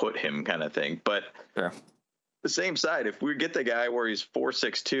where to put him kind of thing. But the same side, if we get the guy where he's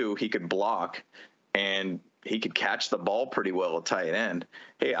 4.62, he could block and he could catch the ball pretty well at tight end.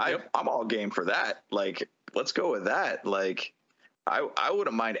 Hey, I'm all game for that. Let's go with that. I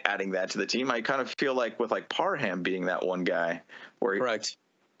wouldn't mind adding that to the team. I kind of feel like with Parham being that one guy where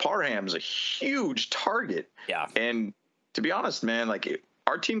Parham's a huge target. Yeah. And to be honest, man,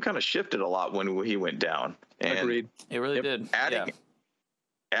 our team kind of shifted a lot when he went down. And agreed. It really did.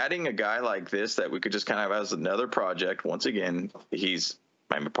 Adding a guy like this that we could just kind of have as another project. Once again, he's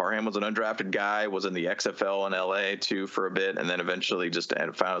I mean, Parham was an undrafted guy, was in the XFL in LA too for a bit, and then eventually just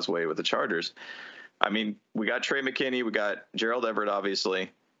found his way with the Chargers. I mean, we got Trey McKinney, we got Gerald Everett,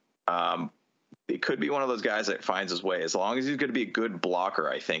 obviously. It could be one of those guys that finds his way. As long as he's going to be a good blocker,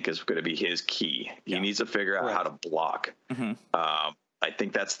 I think is going to be his key. He needs to figure out how to block. I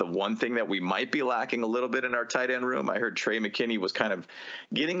think that's the one thing that we might be lacking a little bit in our tight end room. I heard Trey McKinney was kind of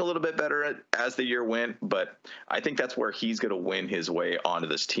getting a little bit better as the year went, but I think that's where he's going to win his way onto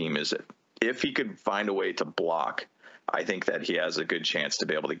this team, is if he could find a way to block. I think that he has a good chance to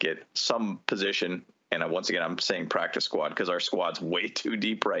be able to get some position. And once again, I'm saying practice squad because our squad's way too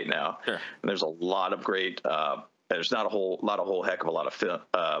deep right now. Sure. And there's a lot of great there's not a whole heck of a lot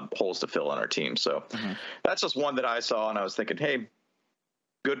of holes to fill on our team. So that's just one that I saw, and I was thinking, hey,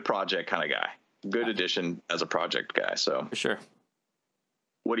 good project kind of guy, good addition as a project guy. So for sure.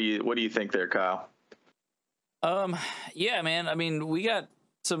 What do you think there, Kyle? Yeah, man. I mean, we got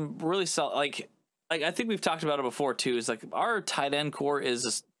some really solid, like I think we've talked about it before too. Is like our tight end core is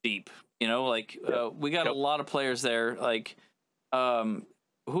just deep. You know, like we got a lot of players there. Like, who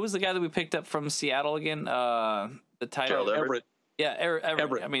was the guy that we picked up from Seattle again? The tight end Everett. Yeah,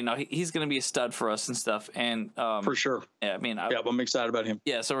 Everett. I mean, no, he's going to be a stud for us and stuff. And for sure. Yeah, I mean, I'm excited about him.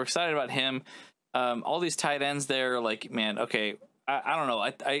 Yeah, so we're excited about him. All these tight ends there, like, man, okay, I don't know.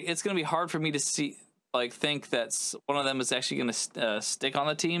 It's going to be hard for me to think that one of them is actually going to stick on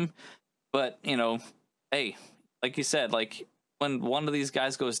the team. But you know, hey, like you said, like when one of these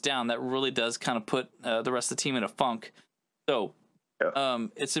guys goes down, that really does kind of put the rest of the team in a funk. So.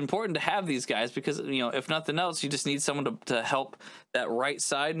 It's important to have these guys because, you know, if nothing else, you just need someone to help that right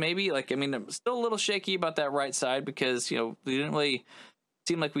side. Maybe like, I mean, I'm still a little shaky about that right side because, you know, we didn't really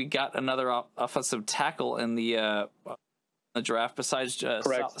seem like we got another offensive tackle in the draft besides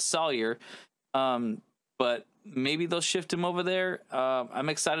Sawyer. But maybe they'll shift him over there. I'm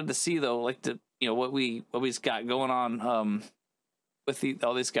excited to see though, like what we've got going on with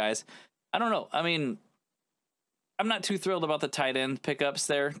all these guys. I don't know. I mean, I'm not too thrilled about the tight end pickups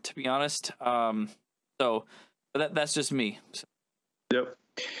there, to be honest. So that's just me. So. Yep.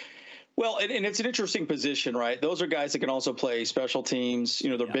 Well, and it's an interesting position, right? Those are guys that can also play special teams.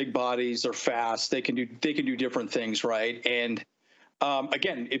 You know, they're big bodies, they're fast, they can do different things, right? And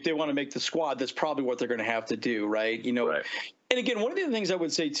again, if they want to make the squad, that's probably what they're going to have to do, right? You know. Right. And again, one of the things I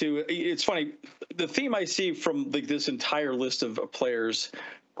would say too, it's funny, the theme I see from like this entire list of players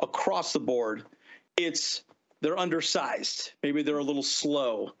across the board, they're undersized. Maybe they're a little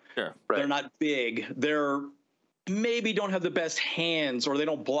slow. Sure. Right. They're not big. They're maybe don't have the best hands or they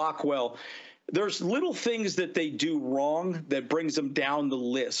don't block well. There's little things that they do wrong that brings them down the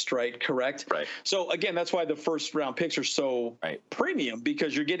list, right? Correct? Right. So, again, that's why the first round picks are so premium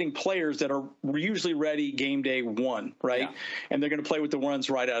because you're getting players that are usually ready game day one, right? Yeah. And they're going to play with the runs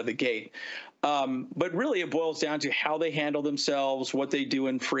right out of the gate. But really it boils down to how they handle themselves, what they do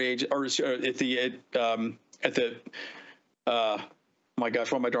in free agent or my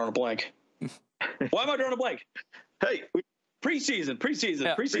gosh, why am I drawing a blank? Why am I drawing a blank? Hey, preseason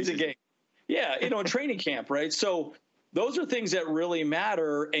game. Yeah, in training camp, right? So those are things that really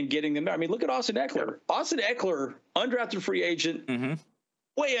matter and getting them. I mean, look at Austin Eckler. Austin Eckler, undrafted free agent,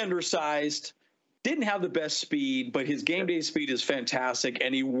 way undersized, didn't have the best speed, but his game day speed is fantastic,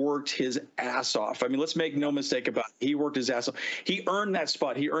 and he worked his ass off. I mean, let's make no mistake about it. He worked his ass off. He earned that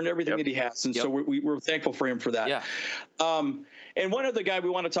spot. He earned everything that he has, and so we're thankful for him for that. Yeah. And one other guy we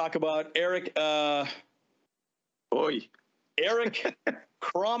want to talk about, Eric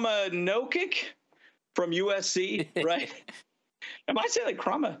Kromanokic from USC, right? Am I saying like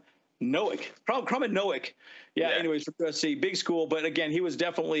Kromanowic? Kromanowic. Yeah. Anyways, from USC, big school, but again, he was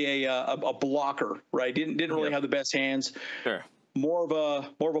definitely a blocker, right? Didn't really have the best hands. Sure. More of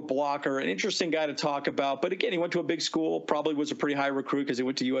a blocker, an interesting guy to talk about. But again, he went to a big school, probably was a pretty high recruit because he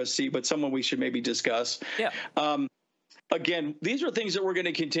went to USC, but someone we should maybe discuss. Yeah. Again, these are things that we're going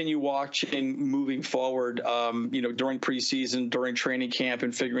to continue watching moving forward, during preseason, during training camp,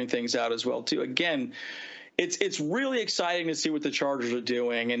 and figuring things out as well, too. Again, it's really exciting to see what the Chargers are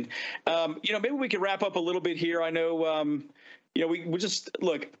doing. And, maybe we could wrap up a little bit here. I know, we just –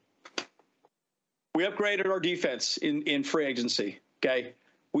 look, we upgraded our defense in free agency, okay?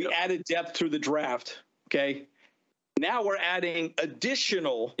 We added depth through the draft, okay? Now we're adding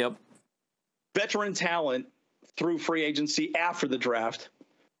additional veteran talent through free agency after the draft.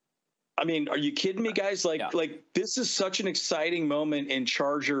 I mean, are you kidding me, guys? Like this is such an exciting moment in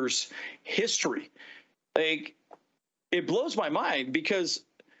Chargers history. Like, it blows my mind because,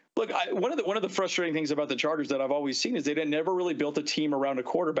 look, one of the frustrating things about the Chargers that I've always seen is they never really built a team around a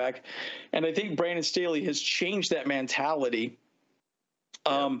quarterback, and I think Brandon Staley has changed that mentality.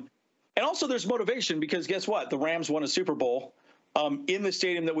 And also there's motivation because guess what? The Rams won a Super Bowl in the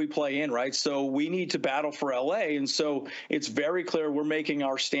stadium that we play in, right? So we need to battle for LA. And so it's very clear we're making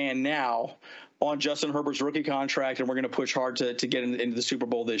our stand now on Justin Herbert's rookie contract, and we're going to push hard to get into the Super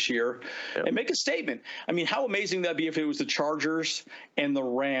Bowl this year and make a statement. I mean, how amazing that'd be if it was the Chargers and the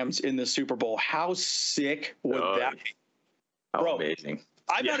Rams in the Super Bowl. How sick would that be? How amazing.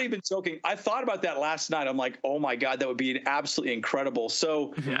 I'm not even joking. I thought about that last night. I'm like, oh my God, that would be absolutely incredible.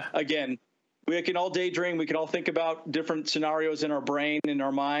 So again, we can all daydream. We can all think about different scenarios in our brain, in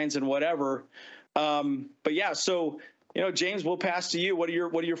our minds, and whatever. But yeah, so James, we'll pass to you. What are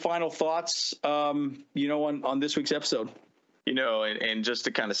your final thoughts? On this week's episode. And just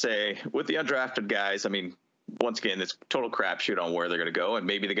to kind of say, with the undrafted guys, I mean, once again, it's total crapshoot on where they're going to go, and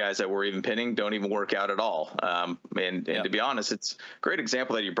maybe the guys that we're even pinning don't even work out at all. And to be honest, it's a great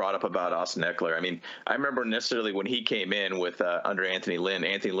example that you brought up about Austin Eckler. I mean, I remember necessarily when he came in with under Anthony Lynn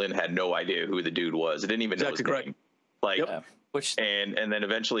had no idea who the dude was. He didn't even know his name. And then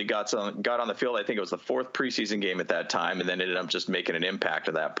eventually got on the field. I think it was the 4th preseason game at that time, and then ended up just making an impact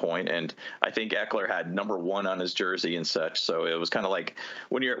at that point. And I think Eckler had number 1 on his jersey and such. So it was kind of like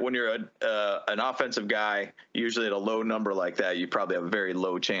when you're an offensive guy, usually at a low number like that, you probably have a very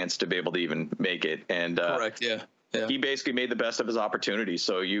low chance to be able to even make it. And correct, yeah. He basically made the best of his opportunities.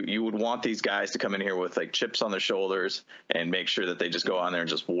 So you would want these guys to come in here with like chips on their shoulders and make sure that they just go on there and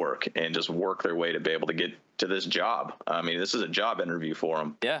just work their way to be able to get to this job. I mean, this is a job interview for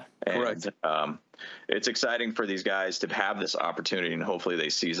them. Yeah, correct. It's exciting for these guys to have this opportunity, and hopefully they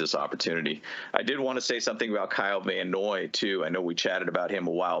seize this opportunity. I did want to say something about Kyle Van Noy too. I know we chatted about him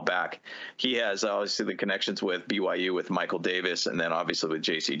a while back. He has obviously the connections with BYU, with Michael Davis, and then obviously with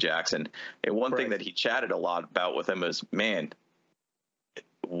J.C. Jackson. And one thing that he chatted a lot about with him is, man,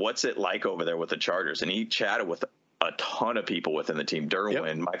 what's it like over there with the Chargers? And he chatted with a ton of people within the team: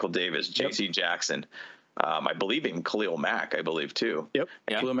 Derwin, Michael Davis, J.C. Jackson. I believe even Khalil Mack, I believe too. Yep.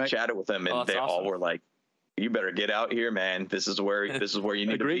 Yeah. Chatted with them, and they all were like, "You better get out here, man. This is where you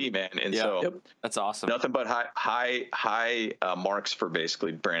need to be, man." And so that's awesome. Nothing but high marks for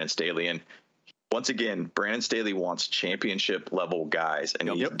basically Brandon Staley. And once again, Brandon Staley wants championship level guys, and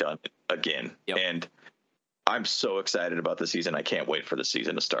he's done it again. And I'm so excited about the season. I can't wait for the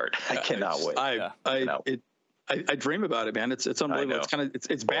season to start. I cannot wait. I dream about it, man. It's unbelievable.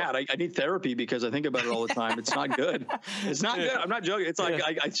 It's bad. I need therapy because I think about it all the time. It's not good. It's not good. I'm not joking. It's like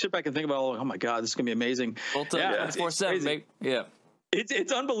I sit back and think about, oh my God, this is gonna be amazing. It's 24/7. Yeah.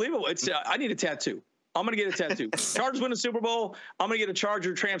 It's unbelievable. I need a tattoo. I'm gonna get a tattoo. Chargers win a Super Bowl. I'm gonna get a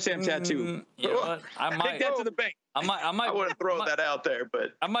Charger tramp stamp tattoo. I might take that to the bank. I wouldn't throw that out there,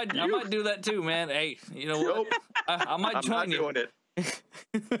 but I might do that too, man. Hey, you know what? I might join you. Doing it.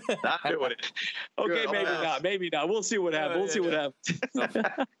 Not doing it. Okay, maybe not. We'll see what happens.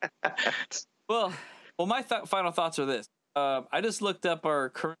 Well, my final thoughts are this. I just looked up our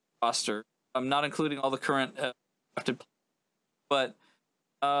current roster. I'm not including all the current drafted players, but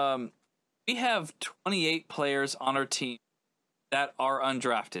we have 28 players on our team that are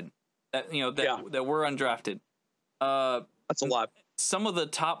undrafted. That were undrafted. That's a lot. Some of the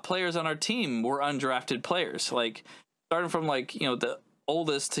top players on our team were undrafted players. Like starting from the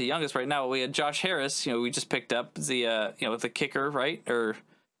oldest to youngest right now, we had Josh Harris. We just picked up the kicker, right?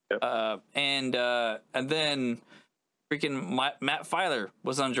 And then freaking Matt Filer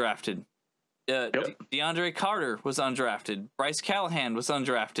was undrafted. DeAndre Carter was undrafted. Bryce Callahan was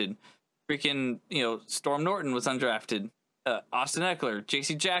undrafted. Freaking Storm Norton was undrafted. Austin Eckler,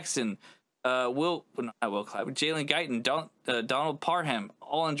 J.C. Jackson, not Will Clapp, Jalen Guyton, Donald Parham,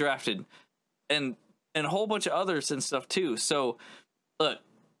 all undrafted, and a whole bunch of others and stuff too. So, look,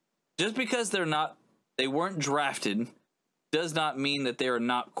 just because they weren't drafted, does not mean that they are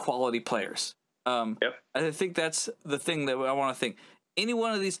not quality players. I think that's the thing that I want to think. Any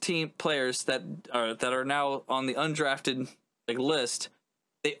one of these team players that are now on the undrafted list,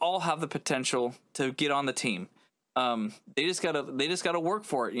 they all have the potential to get on the team. They just gotta work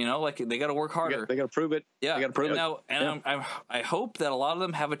for it. They gotta work harder. They gotta prove it. Yeah, they gotta prove it. Now, and I hope that a lot of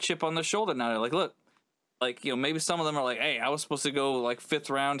them have a chip on their shoulder now. They're like, look, maybe some of them are like, hey, I was supposed to go 5th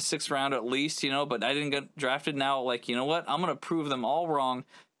round, 6th round at least, but I didn't get drafted. Now, you know what? I'm gonna prove them all wrong.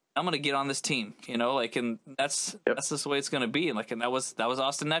 I'm gonna get on this team. And that's just the way it's gonna be. And that was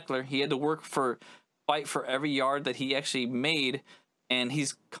Austin Eckler. He had to fight for every yard that he actually made. And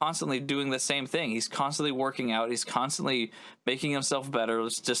he's constantly doing the same thing. He's constantly working out. He's constantly making himself better.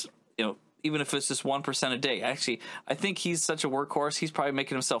 It's just, even if it's just 1% a day. Actually, I think he's such a workhorse. He's probably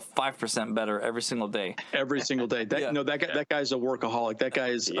making himself 5% better every single day. Every single day. That guy's a workaholic. That guy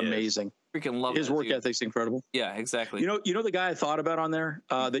is amazing. freaking love his work ethic's incredible. Yeah, exactly. You know the guy I thought about on there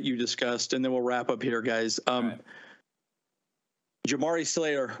that you discussed, and then we'll wrap up here, guys. Jamari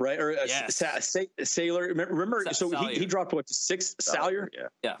Slater, right? Or Sailor. Remember? So he dropped what, sixth? Salyer?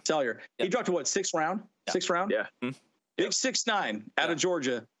 Yeah. Salyer. He dropped to what, sixth round? Yeah. Sixth round? Yeah. Mm-hmm. Big 6'9" out of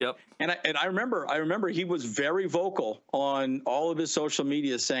Georgia. Yep. And I remember he was very vocal on all of his social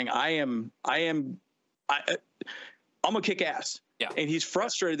media saying, I'm gonna kick ass. Yeah. And he's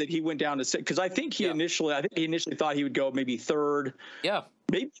frustrated that he went down to six, because I think he initially thought he would go maybe third. Yeah.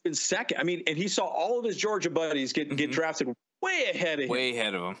 Maybe even second. I mean, and he saw all of his Georgia buddies get drafted way ahead of him. Way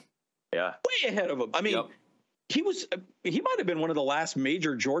ahead of him. Yeah. Way ahead of him. I mean, he might have been one of the last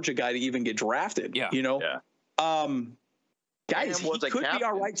major Georgia guy to even get drafted. Yeah. You know? Yeah. Guys, he could be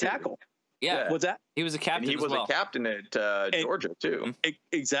our right tackle. Yeah. What's that? He was a captain. And he was a captain at Georgia too.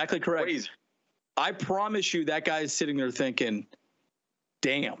 Exactly correct. Crazy. I promise you that guy is sitting there thinking,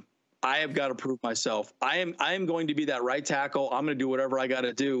 damn, I have got to prove myself. I am going to be that right tackle. I'm going to do whatever I got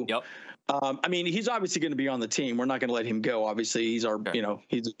to do. Yep. I mean, he's obviously going to be on the team. We're not going to let him go. Obviously, he's our,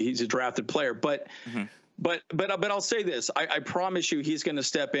 he's a drafted player. But but I'll say this: I promise you, he's going to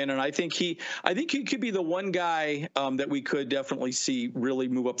step in, and I think he could be the one guy that we could definitely see really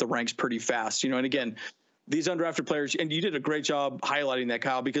move up the ranks pretty fast. And again, these undrafted players, and you did a great job highlighting that,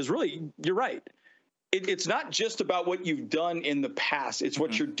 Kyle, because really, you're right. It's not just about what you've done in the past. It's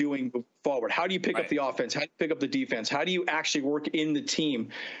what you're doing forward. How do you pick up the offense? How do you pick up the defense? How do you actually work in the team?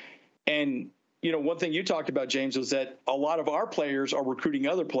 And, one thing you talked about, James, was that a lot of our players are recruiting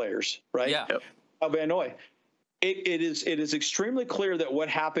other players, right? Yeah. Van Noy. It is extremely clear that what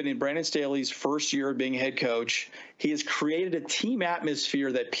happened in Brandon Staley's first year of being head coach, he has created a team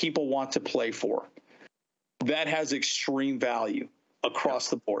atmosphere that people want to play for. That has extreme value across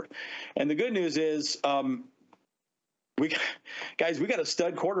the board. And the good news is, we got a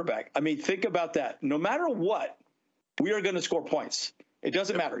stud quarterback. I mean, think about that. No matter what, we are going to score points. It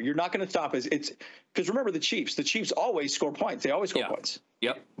doesn't matter. You're not going to stop us. It's because remember the Chiefs always score points. They always score points.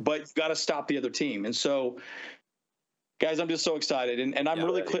 Yep. But you've got to stop the other team. And so, guys, I'm just so excited. And I'm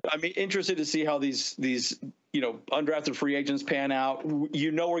really I'm interested to see how these undrafted free agents pan out.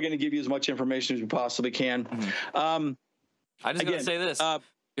 We're going to give you as much information as we possibly can. I just got to say this.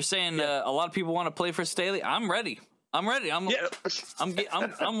 You're saying a lot of people want to play for Staley. I'm ready. I'm warming up. Let's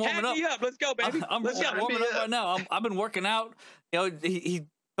go, baby. I'm warming up right now. I've been working out. He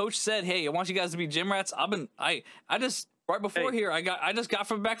coach said, "Hey, I want you guys to be gym rats." I just right before here, I just got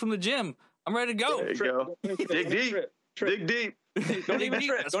back from the gym. I'm ready to go. There you go. Dig deep. Dig deep. Don't even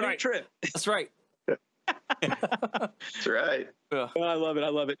trip. Don't even trip. That's right. That's right. Oh, I love it. I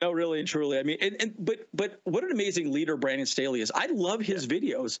love it. No, really and truly. I mean, but what an amazing leader Brandon Staley is. I love his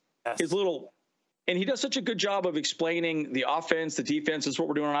videos. Yes. His little. And he does such a good job of explaining the offense, the defense. This is what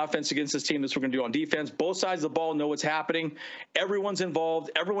we're doing on offense against this team. This is what we're going to do on defense. Both sides of the ball know what's happening. Everyone's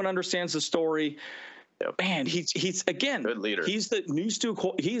involved. Everyone understands the story. Yep. Man, he's again, good leader. He's the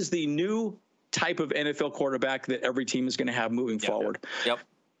new type of NFL quarterback that every team is going to have moving forward. Yep.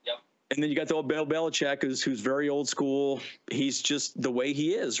 And then you got the old Bill Belichick, who's very old school. He's just the way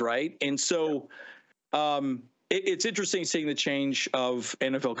he is, right? And so, it's interesting seeing the change of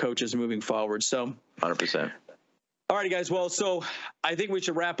NFL coaches moving forward. So 100%. All right, guys. Well, so I think we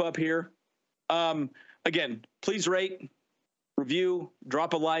should wrap up here. Again, please rate, review,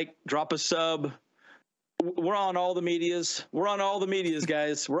 drop a like, drop a sub. We're on all the medias. We're on all the medias,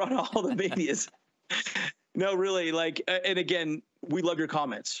 guys. We're on all the medias. No, really, and again, we love your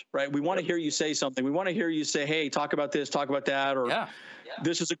comments, right? We want to hear you say something. We want to hear you say, hey, talk about this, talk about that, or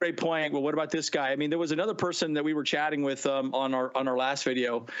this is a great point. Well, what about this guy? I mean, there was another person that we were chatting with on our last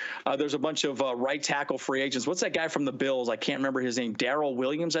video. There's a bunch of right tackle free agents. What's that guy from the Bills? I can't remember his name. Darrell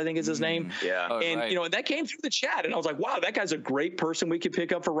Williams, I think is his name. Yeah. And, that came through the chat. And I was like, wow, that guy's a great person we could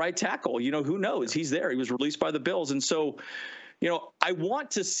pick up for right tackle. Who knows? He's there. He was released by the Bills. And so, I want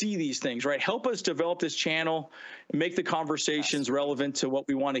to see these things, right? Help us develop this channel, make the conversations relevant to what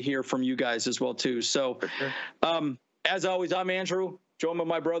we want to hear from you guys as well, too. So, as always, I'm Andrew, joined by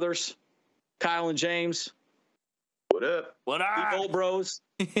my brothers, Kyle and James. What up? What up? The old bros.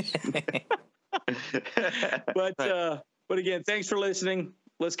 But again, thanks for listening.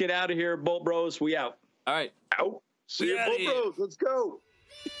 Let's get out of here. Bolt Bros, we out. All right. Out. See you, Bolt Bros. Let's go.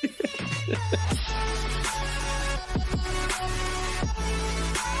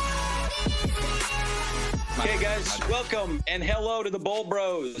 Okay, guys, welcome and hello to the Bolt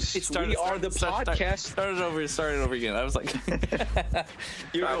Bros. We are the podcast. Started over again. I was like,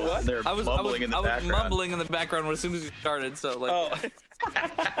 you know what? I was mumbling in the background as soon as you started. So like,